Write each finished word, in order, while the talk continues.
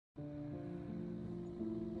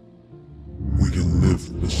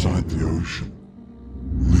beside the ocean.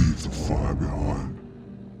 Leave the fire behind.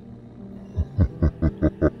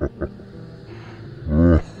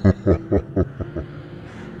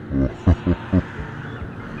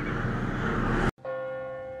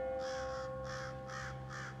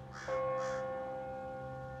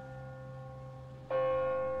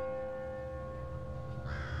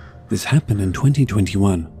 This happened in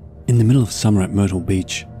 2021, in the middle of summer at Myrtle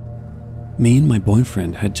Beach. Me and my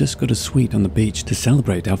boyfriend had just got a suite on the beach to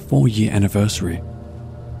celebrate our 4-year anniversary.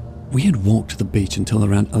 We had walked to the beach until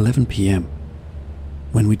around 11 p.m.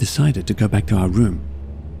 when we decided to go back to our room,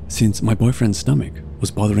 since my boyfriend's stomach was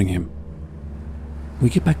bothering him. We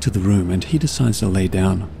get back to the room and he decides to lay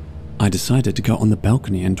down. I decided to go on the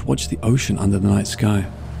balcony and watch the ocean under the night sky.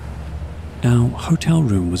 Our hotel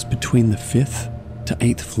room was between the 5th to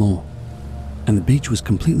 8th floor, and the beach was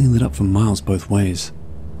completely lit up for miles both ways.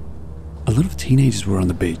 A lot of teenagers were on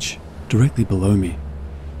the beach, directly below me,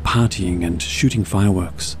 partying and shooting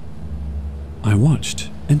fireworks. I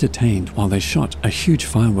watched, entertained, while they shot a huge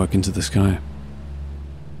firework into the sky.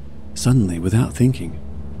 Suddenly, without thinking,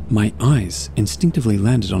 my eyes instinctively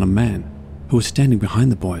landed on a man who was standing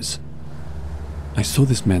behind the boys. I saw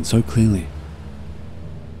this man so clearly.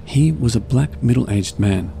 He was a black middle-aged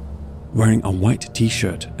man, wearing a white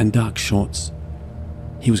t-shirt and dark shorts.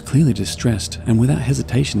 He was clearly distressed, and without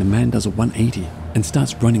hesitation the man does a 180 and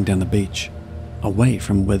starts running down the beach, away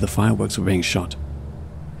from where the fireworks were being shot.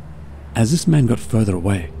 As this man got further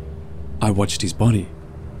away, I watched his body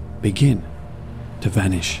begin to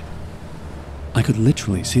vanish. I could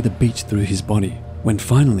literally see the beach through his body, when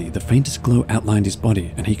finally the faintest glow outlined his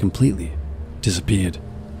body and he completely disappeared.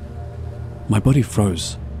 My body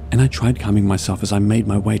froze, and I tried calming myself as I made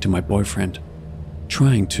my way to my boyfriend,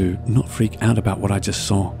 trying to not freak out about what I just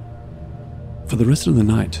saw. For the rest of the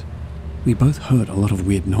night, we both heard a lot of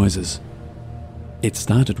weird noises. It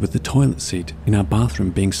started with the toilet seat in our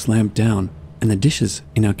bathroom being slammed down and the dishes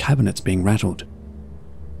in our cabinets being rattled.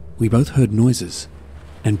 We both heard noises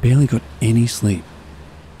and barely got any sleep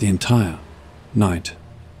the entire night.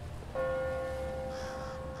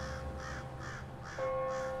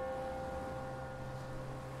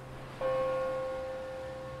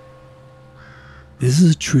 This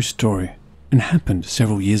is a true story and happened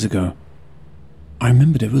several years ago. I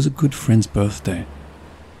remembered it was a good friend's birthday.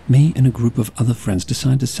 Me and a group of other friends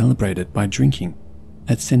decided to celebrate it by drinking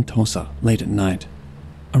at Sentosa late at night,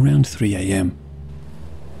 around 3 a.m.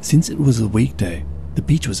 Since it was a weekday, the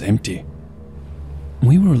beach was empty.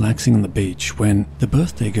 We were relaxing on the beach when the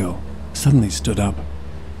birthday girl suddenly stood up,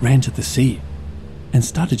 ran to the sea, and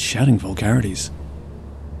started shouting vulgarities.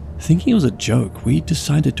 Thinking it was a joke, we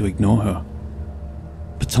decided to ignore her.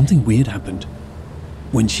 But something weird happened.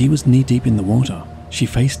 When she was knee-deep in the water, she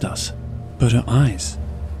faced us, but her eyes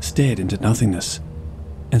stared into nothingness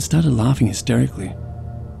and started laughing hysterically.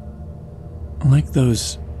 Like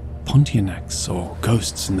those Pontiacs or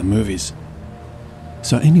ghosts in the movies.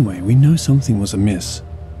 So anyway, we know something was amiss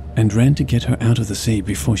and ran to get her out of the sea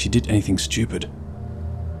before she did anything stupid.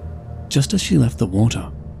 Just as she left the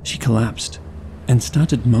water, she collapsed and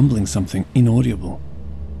started mumbling something inaudible.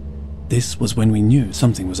 This was when we knew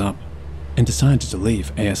something was up and decided to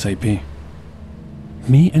leave ASAP.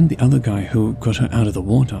 Me and the other guy who got her out of the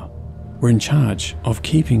water were in charge of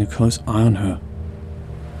keeping a close eye on her,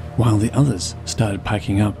 while the others started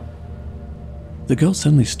packing up. The girl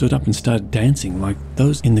suddenly stood up and started dancing like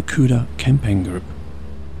those in the Kuda camping group.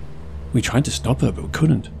 We tried to stop her but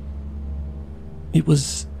couldn't. It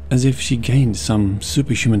was as if she gained some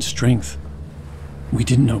superhuman strength. We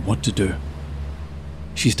didn't know what to do.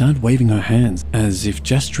 She started waving her hands as if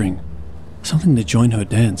gesturing, something to join her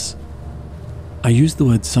dance. I use the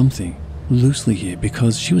word something loosely here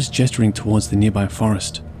because she was gesturing towards the nearby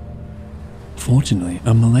forest. Fortunately,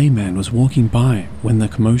 a Malay man was walking by when the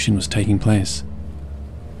commotion was taking place.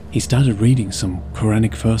 He started reading some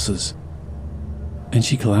Quranic verses, and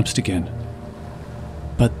she collapsed again.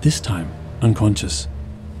 But this time, unconscious.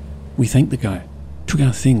 We thanked the guy, took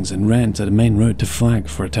our things and ran to the main road to flag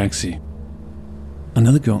for a taxi.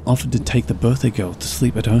 Another girl offered to take the birthday girl to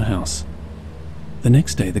sleep at her house. The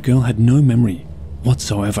next day, the girl had no memory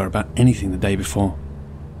whatsoever about anything the day before.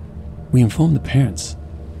 We informed the parents,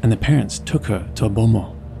 and the parents took her to a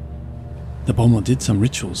bomo. The bomo did some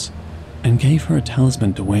rituals and gave her a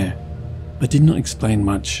talisman to wear, but did not explain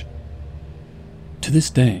much. To this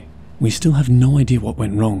day, we still have no idea what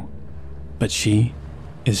went wrong, but she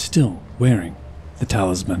is still wearing the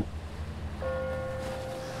talisman.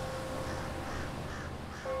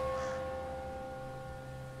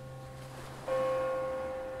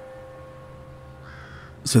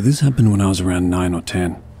 So this happened when I was around 9 or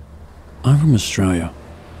 10. I'm from Australia,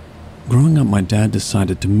 Growing up, my dad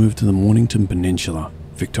decided to move to the Mornington Peninsula,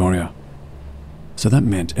 Victoria. So that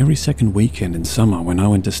meant every second weekend in summer when I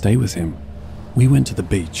went to stay with him, we went to the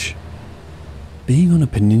beach. Being on a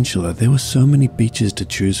peninsula, there were so many beaches to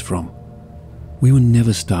choose from. We were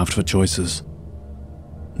never starved for choices.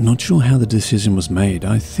 Not sure how the decision was made.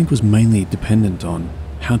 I think it was mainly dependent on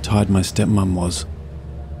how tired my stepmom was.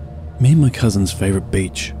 Me and my cousin's favourite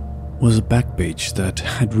beach was a back beach that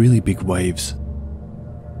had really big waves.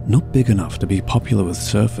 Not big enough to be popular with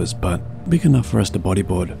surfers, but big enough for us to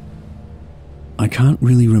bodyboard. I can't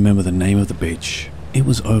really remember the name of the beach. It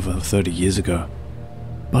was over 30 years ago.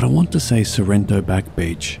 But I want to say Sorrento Back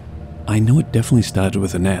Beach. I know it definitely started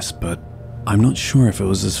with an S, but I'm not sure if it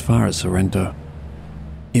was as far as Sorrento.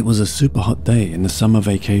 It was a super hot day in the summer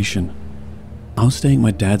vacation. I was staying at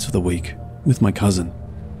my dad's for the week with my cousin.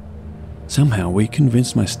 Somehow we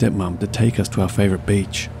convinced my stepmom to take us to our favourite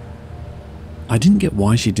beach. I didn't get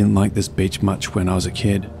why she didn't like this beach much when I was a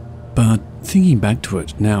kid, but thinking back to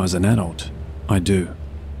it now as an adult, I do.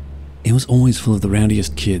 It was always full of the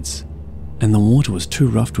rowdiest kids, and the water was too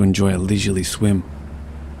rough to enjoy a leisurely swim.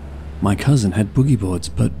 My cousin had boogie boards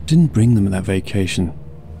but didn't bring them that vacation,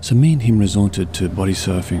 so me and him resorted to body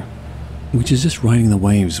surfing, which is just riding the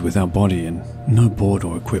waves with our body and no board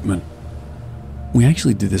or equipment. We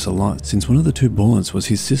actually did this a lot since one of the two boards was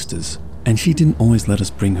his sister's, and she didn't always let us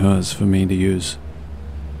bring hers for me to use.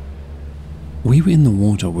 We were in the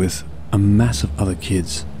water with a mass of other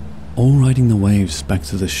kids, all riding the waves back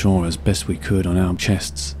to the shore as best we could on our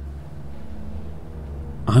chests.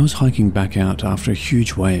 I was hiking back out after a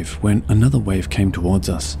huge wave when another wave came towards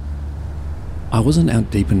us. I wasn't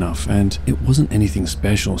out deep enough and it wasn't anything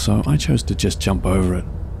special, so I chose to just jump over it.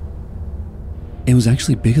 It was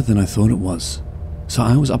actually bigger than I thought it was, so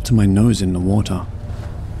I was up to my nose in the water.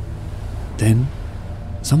 Then,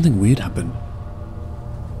 something weird happened.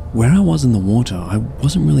 Where I was in the water, I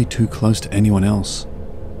wasn't really too close to anyone else.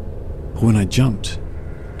 But when I jumped,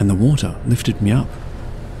 and the water lifted me up,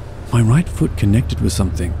 my right foot connected with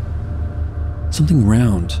something. Something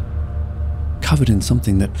round, covered in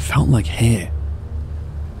something that felt like hair,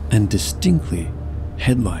 and distinctly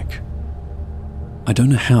head-like. I don't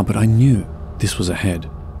know how, but I knew this was a head.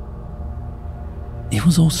 It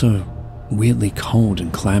was also weirdly cold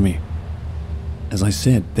and clammy. As I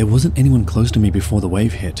said, there wasn't anyone close to me before the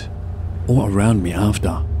wave hit, or around me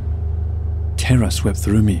after. Terror swept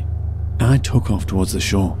through me, and I took off towards the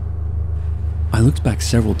shore. I looked back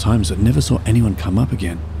several times but never saw anyone come up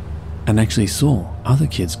again, and actually saw other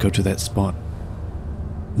kids go to that spot.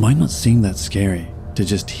 Might not seem that scary to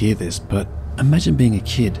just hear this, but imagine being a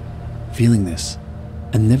kid, feeling this,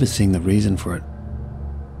 and never seeing the reason for it.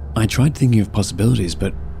 I tried thinking of possibilities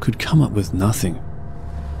but could come up with nothing.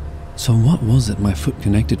 So what was it my foot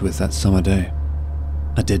connected with that summer day?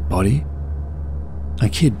 A dead body? A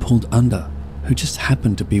kid pulled under who just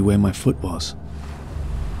happened to be where my foot was?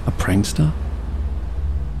 A prankster?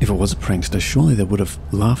 If it was a prankster, surely they would have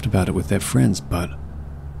laughed about it with their friends, but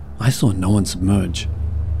I saw no one submerge.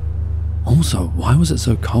 Also, why was it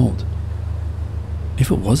so cold? If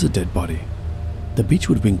it was a dead body, the beach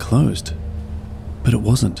would have been closed, but it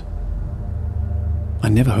wasn't. I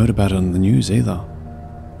never heard about it on the news either.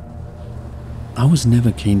 I was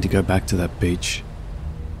never keen to go back to that beach,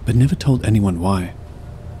 but never told anyone why.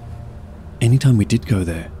 Anytime we did go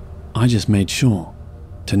there, I just made sure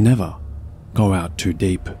to never go out too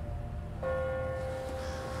deep.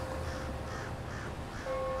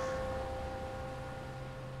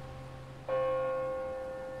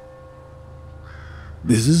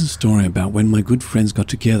 This is a story about when my good friends got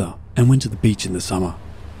together and went to the beach in the summer.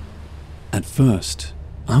 At first,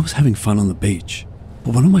 I was having fun on the beach,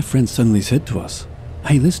 but one of my friends suddenly said to us,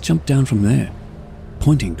 "Hey, let's jump down from there,"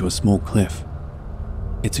 pointing to a small cliff.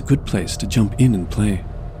 It's a good place to jump in and play.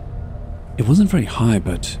 It wasn't very high,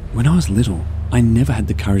 but when I was little, I never had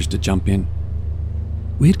the courage to jump in.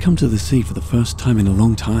 We had come to the sea for the first time in a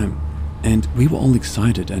long time, and we were all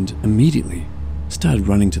excited and immediately started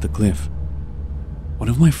running to the cliff. One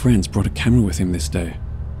of my friends brought a camera with him this day,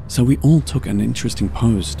 so we all took an interesting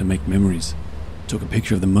pose to make memories, took a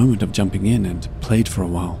picture of the moment of jumping in and played for a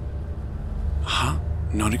while. "Huh?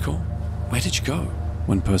 Noriko? Where did you go?"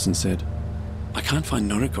 one person said. "I can't find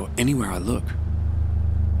Noriko anywhere I look."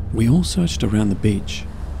 We all searched around the beach,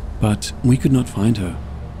 but we could not find her,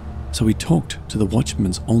 so we talked to the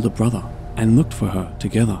watchman's older brother and looked for her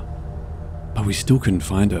together, but we still couldn't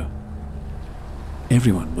find her.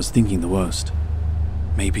 Everyone was thinking the worst.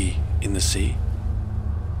 Maybe in the sea?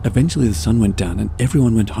 Eventually the sun went down and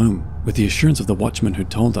everyone went home with the assurance of the watchman who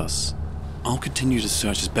told us, "I'll continue to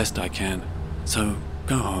search as best I can, so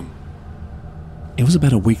go home." It was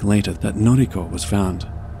about a week later that Noriko was found.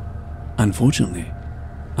 Unfortunately,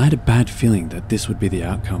 I had a bad feeling that this would be the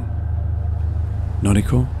outcome.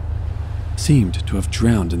 Noriko seemed to have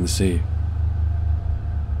drowned in the sea.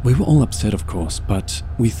 We were all upset, of course, but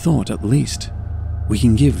we thought at least we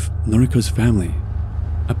can give Noriko's family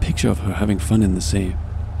a picture of her having fun in the sea.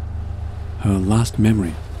 Her last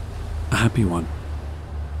memory, a happy one.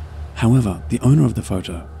 However, the owner of the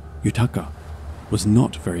photo, Yutaka, was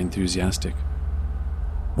not very enthusiastic.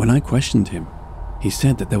 When I questioned him, he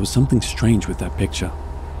said that there was something strange with that picture.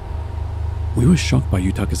 We were shocked by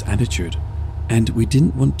Yutaka's attitude, and we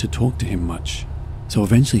didn't want to talk to him much, so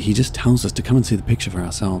eventually he just tells us to come and see the picture for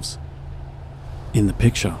ourselves. In the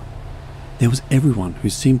picture, there was everyone who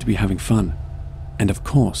seemed to be having fun, and of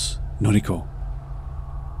course, Noriko.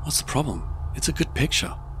 "What's the problem? It's a good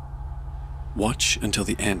picture." "Watch until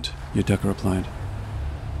the end," Yutaka replied.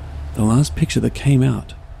 The last picture that came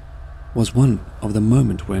out was one of the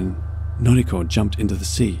moment when Noriko jumped into the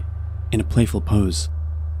sea in a playful pose.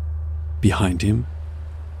 Behind him,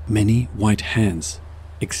 many white hands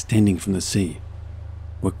extending from the sea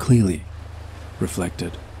were clearly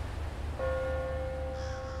reflected.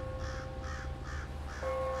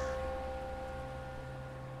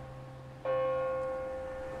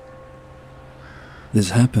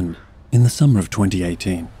 This happened in the summer of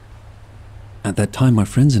 2018. At that time, my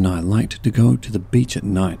friends and I liked to go to the beach at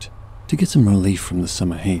night to get some relief from the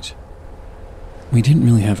summer heat. We didn't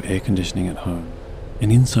really have air conditioning at home,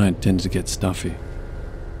 and inside tended to get stuffy.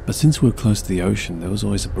 But since we were close to the ocean, there was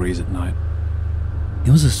always a breeze at night.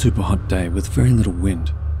 It was a super hot day with very little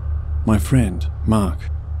wind. My friend, Mark,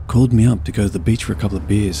 called me up to go to the beach for a couple of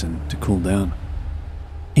beers and to cool down.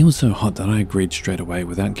 It was so hot that I agreed straight away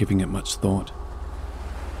without giving it much thought.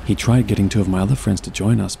 He tried getting two of my other friends to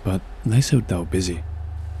join us, but they said they were busy,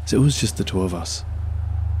 so it was just the two of us.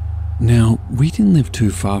 Now, we didn't live too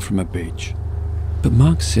far from a beach, but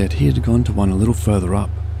Mark said he had gone to one a little further up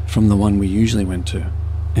from the one we usually went to,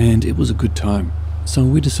 and it was a good time, so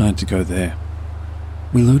we decided to go there.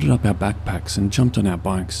 We loaded up our backpacks and jumped on our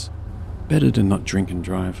bikes. Better to not drink and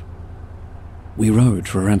drive. We rode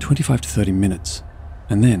for around 25 to 30 minutes,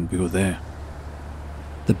 and then we were there.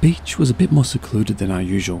 The beach was a bit more secluded than our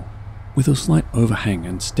usual, with a slight overhang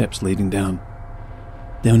and steps leading down.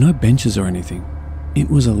 There were no benches or anything. It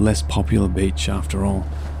was a less popular beach after all,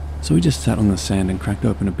 so we just sat on the sand and cracked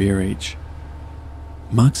open a beer each.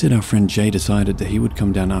 Mark said our friend Jay decided that he would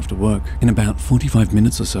come down after work in about 45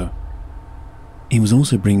 minutes or so. He was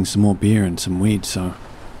also bringing some more beer and some weed, so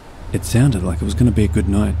it sounded like it was going to be a good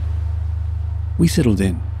night. We settled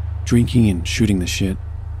in, drinking and shooting the shit.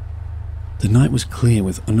 The night was clear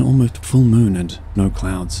with an almost full moon and no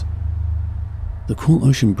clouds. The cool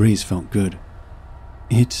ocean breeze felt good.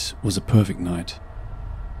 It was a perfect night.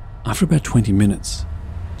 After about 20 minutes,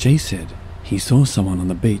 Jay said he saw someone on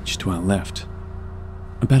the beach to our left,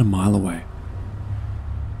 about a mile away.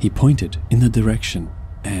 He pointed in the direction,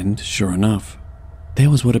 and sure enough, there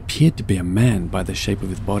was what appeared to be a man by the shape of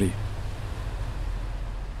his body.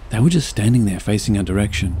 They were just standing there facing our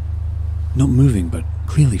direction, not moving but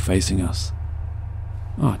clearly facing us.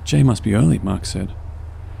 "Oh, Jay must be early," Mark said.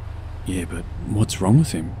 "Yeah, but what's wrong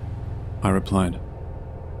with him?" I replied.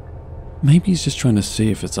 "Maybe he's just trying to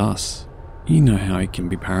see if it's us. You know how he can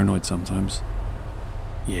be paranoid sometimes."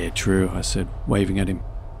 "Yeah, true," I said, waving at him.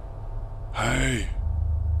 Hey!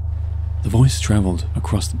 The voice travelled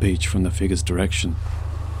across the beach from the figure's direction.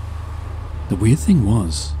 The weird thing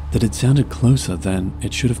was that it sounded closer than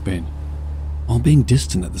it should have been, while being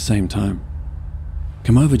distant at the same time.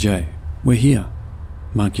 "Come over, Jay. We're here,"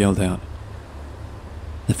 Mark yelled out.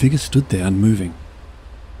 The figure stood there unmoving.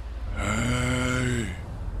 Hey!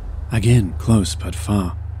 Again, close but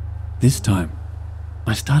far. This time,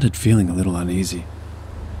 I started feeling a little uneasy.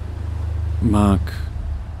 "Mark,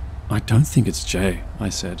 I don't think it's Jay," I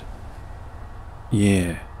said.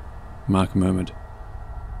 "Yeah," Mark murmured.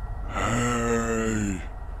 Hey!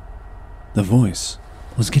 The voice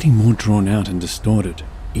was getting more drawn out and distorted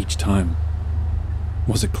each time.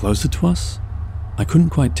 Was it closer to us? I couldn't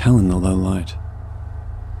quite tell in the low light.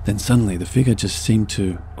 Then suddenly the figure just seemed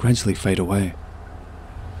to gradually fade away.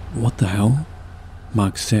 "What the hell?"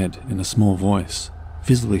 Mark said in a small voice,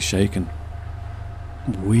 visibly shaken.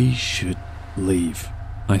 "We should leave,"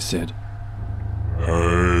 I said.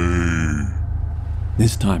 Hey!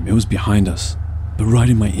 This time it was behind us, but right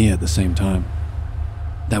in my ear at the same time.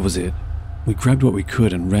 That was it. We grabbed what we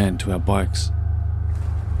could and ran to our bikes.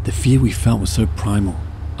 The fear we felt was so primal.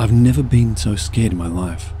 I've never been so scared in my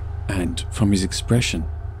life, and from his expression,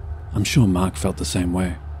 I'm sure Mark felt the same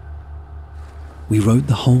way. We rode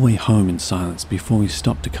the whole way home in silence before we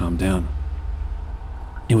stopped to calm down.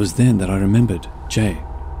 It was then that I remembered Jay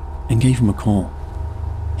and gave him a call.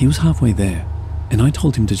 He was halfway there, and I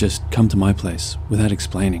told him to just come to my place without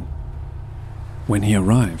explaining. When he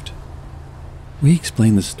arrived, we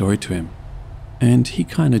explained the story to him, and he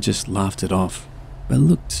kinda just laughed it off, but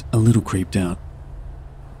looked a little creeped out.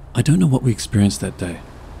 I don't know what we experienced that day,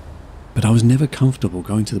 but I was never comfortable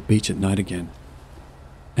going to the beach at night again,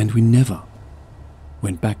 and we never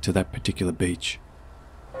went back to that particular beach.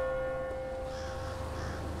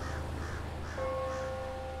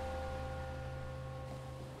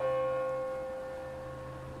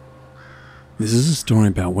 This is a story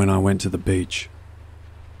about when I went to the beach.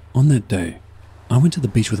 On that day, I went to the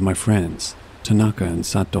beach with my friends, Tanaka and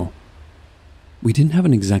Sato. We didn't have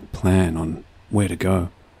an exact plan on where to go,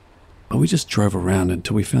 but we just drove around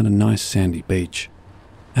until we found a nice sandy beach.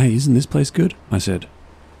 "Hey, isn't this place good?" I said.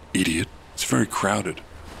 Idiot, it's very crowded.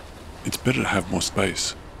 It's better to have more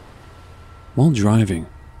space. While driving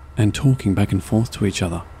and talking back and forth to each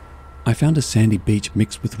other, I found a sandy beach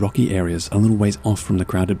mixed with rocky areas a little ways off from the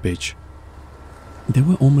crowded beach. There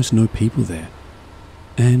were almost no people there,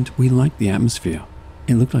 and we liked the atmosphere.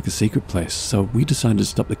 It looked like a secret place, so we decided to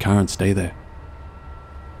stop the car and stay there.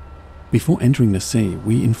 Before entering the sea,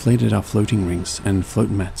 we inflated our floating rings and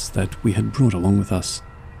float mats that we had brought along with us.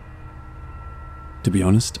 To be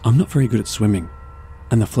honest, I'm not very good at swimming,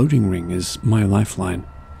 and the floating ring is my lifeline.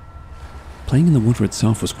 Playing in the water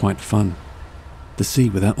itself was quite fun. The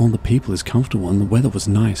sea without all the people is comfortable, and the weather was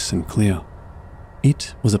nice and clear.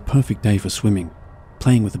 It was a perfect day for swimming,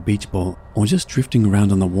 playing with a beach ball, or just drifting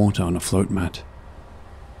around on the water on a float mat.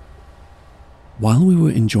 While we were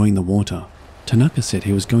enjoying the water, Tanaka said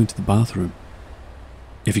he was going to the bathroom.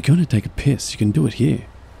 "If you're going to take a piss, you can do it here."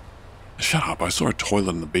 Shut up, I saw a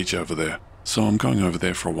toilet on the beach over there, so I'm going over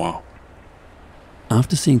there for a while.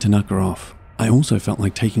 After seeing Tanaka off, I also felt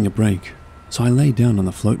like taking a break, so I lay down on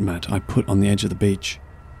the float mat I put on the edge of the beach.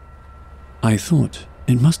 I thought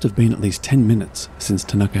it must have been at least 10 minutes since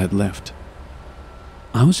Tanaka had left.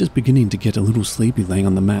 I was just beginning to get a little sleepy laying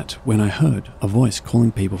on the mat when I heard a voice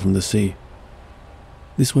calling people from the sea.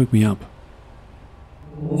 This woke me up.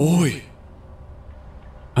 Oi!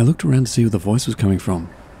 I looked around to see where the voice was coming from,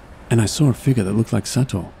 and I saw a figure that looked like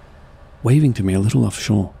Sato, waving to me a little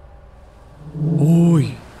offshore.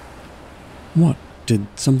 Oi! What? Did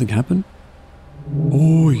something happen?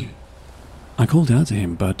 Oi! I called out to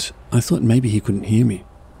him, but I thought maybe he couldn't hear me.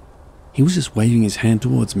 He was just waving his hand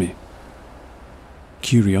towards me.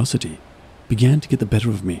 Curiosity began to get the better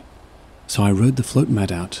of me, so I rode the float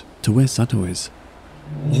mat out to where Sato is.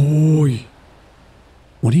 Oi!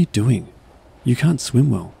 What are you doing? You can't swim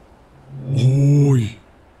well. Oi!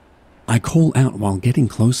 I call out while getting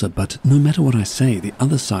closer, but no matter what I say, the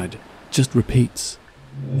other side just repeats.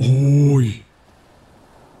 Oi!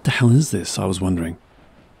 The hell is this? I was wondering.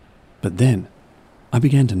 But then I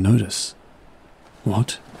began to notice.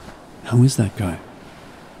 What? Who is that guy?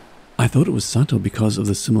 I thought it was Sato because of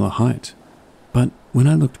the similar height, but when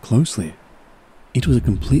I looked closely, it was a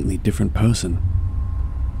completely different person.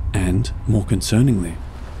 And, more concerningly,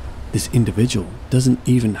 this individual doesn't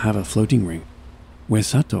even have a floating ring, where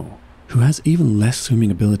Sato, who has even less swimming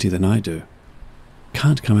ability than I do,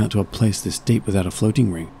 can't come out to a place this deep without a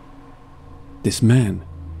floating ring. This man,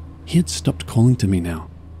 he had stopped calling to me now,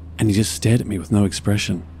 and he just stared at me with no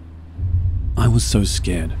expression. I was so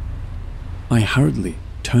scared. I hurriedly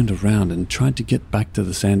turned around and tried to get back to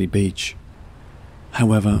the sandy beach.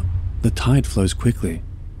 However, the tide flows quickly.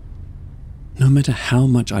 No matter how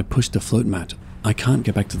much I push the float mat, I can't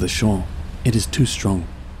get back to the shore. It is too strong.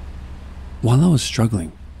 While I was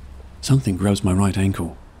struggling, something grabs my right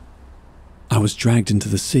ankle. I was dragged into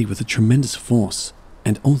the sea with a tremendous force,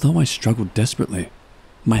 and although I struggled desperately,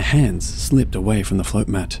 my hands slipped away from the float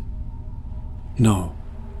mat. "No,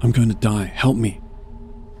 I'm going to die. Help me."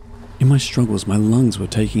 In my struggles, my lungs were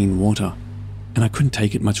taking in water, and I couldn't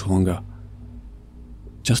take it much longer.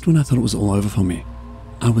 Just when I thought it was all over for me,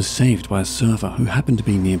 I was saved by a surfer who happened to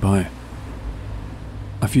be nearby.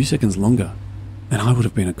 A few seconds longer, and I would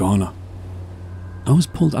have been a goner. I was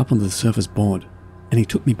pulled up onto the surfer's board, and he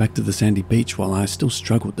took me back to the sandy beach while I still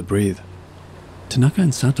struggled to breathe. Tanaka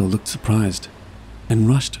and Sato looked surprised, and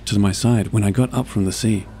rushed to my side when I got up from the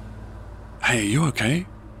sea. Hey, you okay?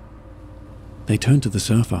 They turned to the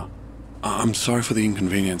surfer. I'm sorry for the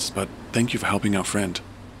inconvenience, but thank you for helping our friend.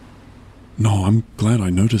 No, I'm glad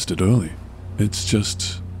I noticed it early. It's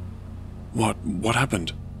just... What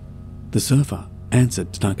happened? The surfer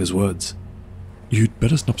answered Tanaka's words. You'd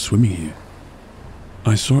better stop swimming here.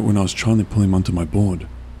 I saw it when I was trying to pull him onto my board.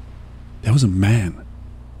 There was a man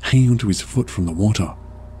hanging onto his foot from the water.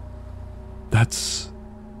 That's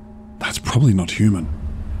probably not human.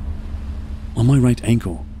 on my right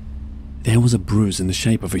ankle, there was a bruise in the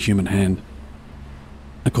shape of a human hand.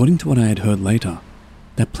 According to what I had heard later,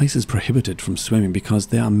 that place is prohibited from swimming because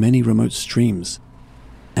there are many remote streams,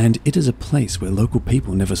 and it is a place where local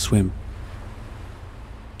people never swim.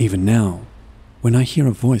 Even now, when I hear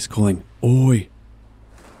a voice calling, "Oi!"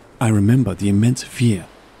 I remember the immense fear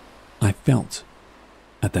I felt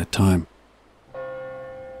at that time.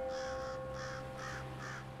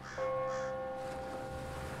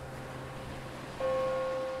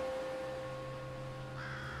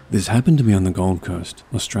 This happened to me on the Gold Coast,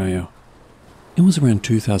 Australia. It was around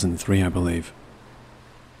 2003, I believe.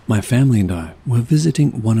 My family and I were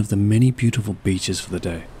visiting one of the many beautiful beaches for the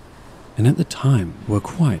day, and at the time were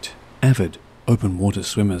quite avid open water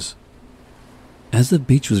swimmers. As the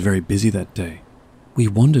beach was very busy that day, we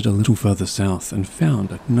wandered a little further south and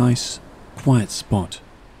found a nice, quiet spot.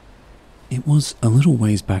 It was a little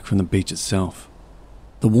ways back from the beach itself.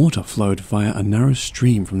 The water flowed via a narrow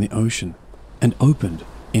stream from the ocean and opened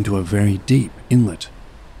into a very deep inlet.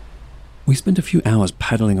 We spent a few hours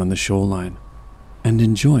paddling on the shoreline and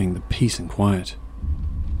enjoying the peace and quiet.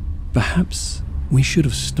 Perhaps we should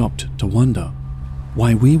have stopped to wonder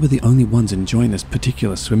why we were the only ones enjoying this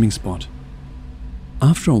particular swimming spot.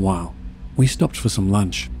 After a while, we stopped for some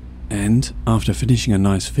lunch, and after finishing a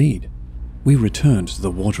nice feed, we returned to the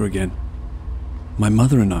water again. My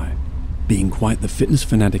mother and I, being quite the fitness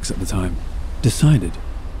fanatics at the time, decided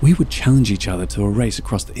we would challenge each other to a race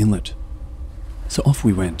across the inlet. So off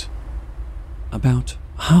we went. About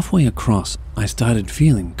halfway across, I started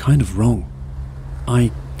feeling kind of wrong.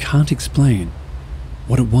 I can't explain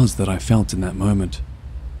what it was that I felt in that moment.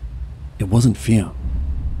 It wasn't fear.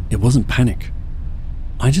 It wasn't panic.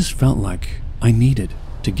 I just felt like I needed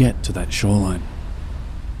to get to that shoreline.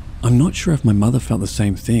 I'm not sure if my mother felt the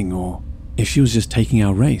same thing or if she was just taking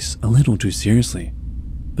our race a little too seriously,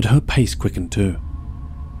 but her pace quickened too.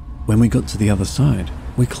 When we got to the other side,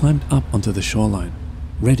 we climbed up onto the shoreline,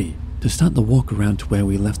 ready to start the walk around to where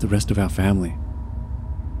we left the rest of our family.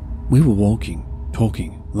 We were walking,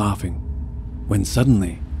 talking, laughing, when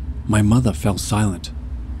suddenly my mother fell silent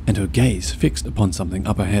and her gaze fixed upon something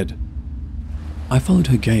up ahead. I followed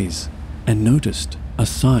her gaze and noticed a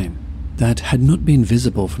sign that had not been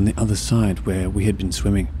visible from the other side where we had been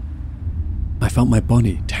swimming. I felt my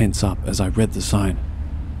body tense up as I read the sign.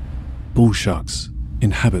 Bull sharks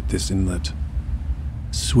inhabit this inlet.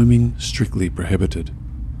 Swimming strictly prohibited.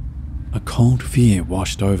 A cold fear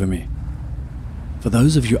washed over me. For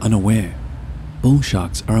those of you unaware, bull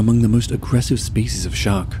sharks are among the most aggressive species of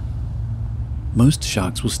shark. Most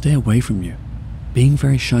sharks will stay away from you, being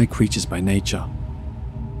very shy creatures by nature.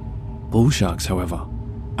 Bull sharks, however,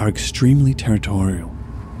 are extremely territorial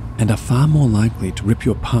and are far more likely to rip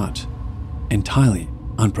you apart entirely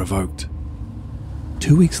unprovoked.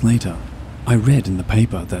 2 weeks later, I read in the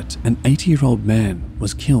paper that an 80-year-old man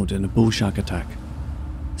was killed in a bull shark attack,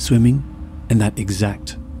 swimming in that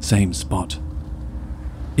exact same spot.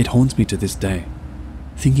 It haunts me to this day,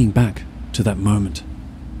 thinking back to that moment,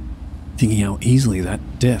 thinking how easily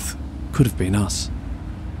that death could have been us,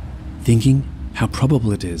 thinking how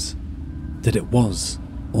probable it is that it was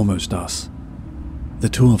almost us, the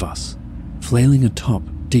two of us, flailing atop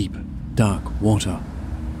deep, dark water.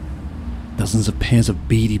 Dozens of pairs of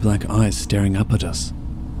beady black eyes staring up at us,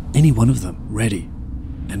 any one of them ready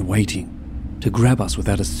and waiting to grab us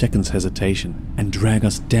without a second's hesitation and drag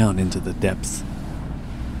us down into the depths.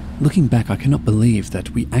 Looking back, I cannot believe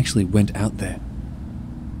that we actually went out there.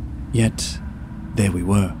 Yet, there we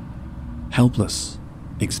were, helpless,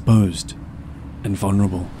 exposed, and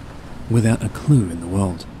vulnerable, without a clue in the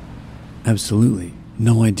world. Absolutely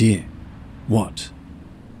no idea what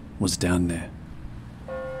was down there.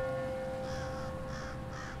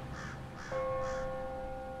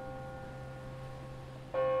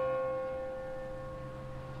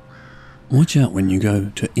 Watch out when you go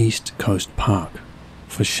to East Coast Park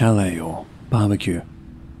for chalet or barbecue,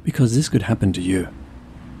 because this could happen to you.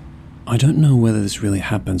 I don't know whether this really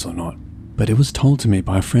happens or not, but it was told to me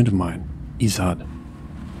by a friend of mine, Izad.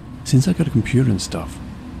 Since I got a computer and stuff,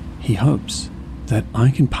 he hopes that I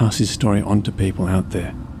can pass his story on to people out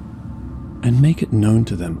there and make it known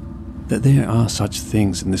to them that there are such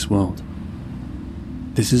things in this world.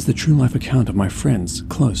 This is the true life account of my friend's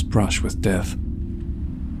close brush with death.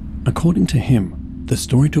 According to him, the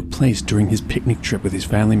story took place during his picnic trip with his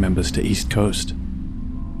family members to East Coast.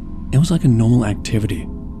 It was like a normal activity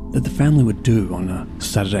that the family would do on a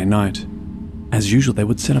Saturday night. As usual, they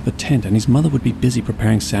would set up a tent and his mother would be busy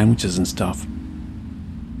preparing sandwiches and stuff,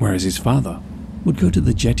 whereas his father would go to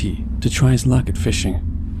the jetty to try his luck at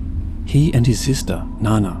fishing. He and his sister,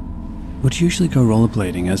 Nana, would usually go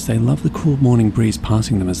rollerblading as they loved the cool morning breeze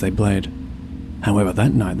passing them as they played. However,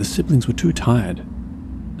 that night the siblings were too tired,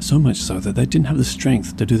 so much so that they didn't have the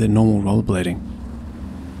strength to do their normal rollerblading.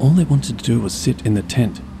 All they wanted to do was sit in the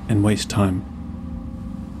tent and waste time.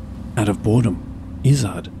 Out of boredom,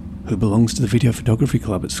 Izard, who belongs to the video photography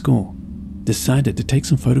club at school, decided to take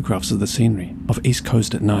some photographs of the scenery of East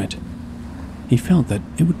Coast at night. He felt that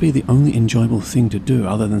it would be the only enjoyable thing to do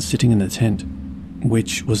other than sitting in the tent,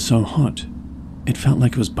 which was so hot, it felt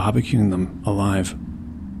like it was barbecuing them alive.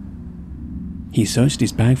 He searched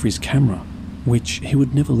his bag for his camera, which he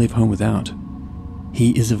would never leave home without.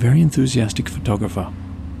 He is a very enthusiastic photographer,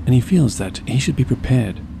 and he feels that he should be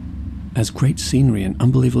prepared, as great scenery and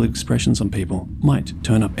unbelievable expressions on people might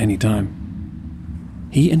turn up any time.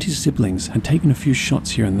 He and his siblings had taken a few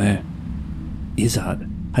shots here and there. Izard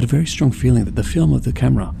had a very strong feeling that the film of the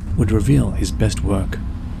camera would reveal his best work.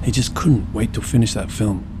 He just couldn't wait to finish that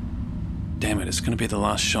film. Damn it, it's going to be the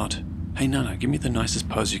last shot. Hey Nana, give me the nicest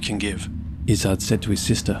pose you can give, Izard said to his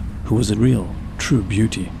sister, who was a real, true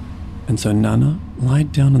beauty. And so Nana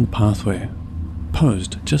lied down on the pathway,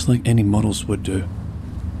 posed just like any models would do.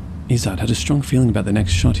 Izard had a strong feeling about the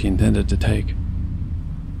next shot he intended to take.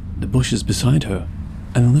 The bushes beside her,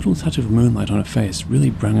 and a little touch of moonlight on her face really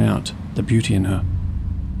brought out the beauty in her.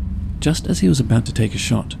 Just as he was about to take a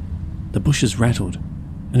shot, the bushes rattled,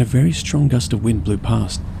 and a very strong gust of wind blew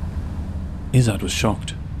past. Izard was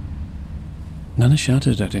shocked. Nana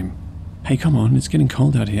shouted at him, "Hey, come on, it's getting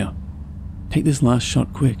cold out here. Take this last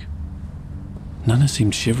shot quick." Nana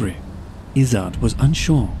seemed shivery. Izard was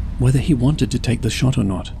unsure whether he wanted to take the shot or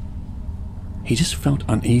not. He just felt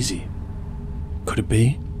uneasy. Could it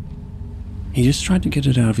be? He just tried to get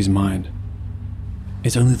it out of his mind.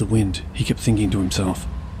 It's only the wind, he kept thinking to himself.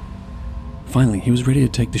 Finally, he was ready to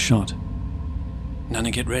take the shot.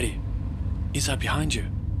 "Nana, get ready. Izard behind you,"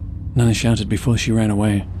 Nana shouted before she ran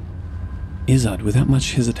away. Izard, without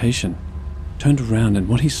much hesitation, turned around and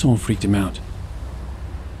what he saw freaked him out.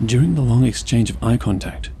 During the long exchange of eye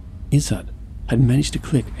contact, Izard had managed to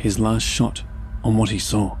click his last shot on what he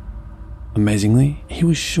saw. Amazingly, he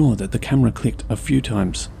was sure that the camera clicked a few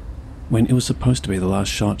times when it was supposed to be the last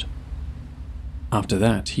shot. After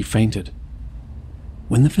that, he fainted.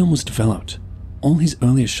 When the film was developed, all his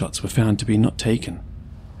earlier shots were found to be not taken,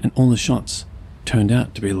 and all the shots turned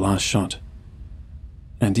out to be the last shot.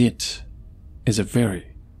 And it is a very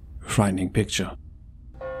frightening picture.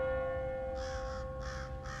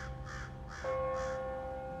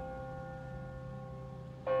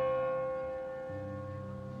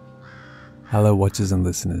 Hello watchers and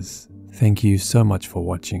listeners, thank you so much for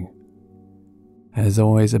watching. As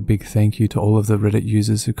always, a big thank you to all of the Reddit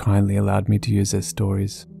users who kindly allowed me to use their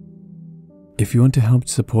stories. If you want to help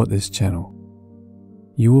support this channel,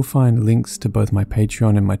 you will find links to both my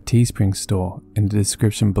Patreon and my Teespring store in the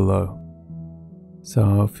description below,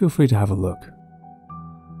 so feel free to have a look.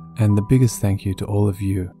 And the biggest thank you to all of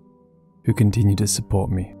you who continue to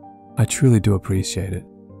support me. I truly do appreciate it.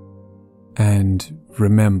 And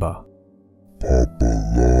remember,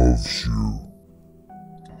 Papa loves you.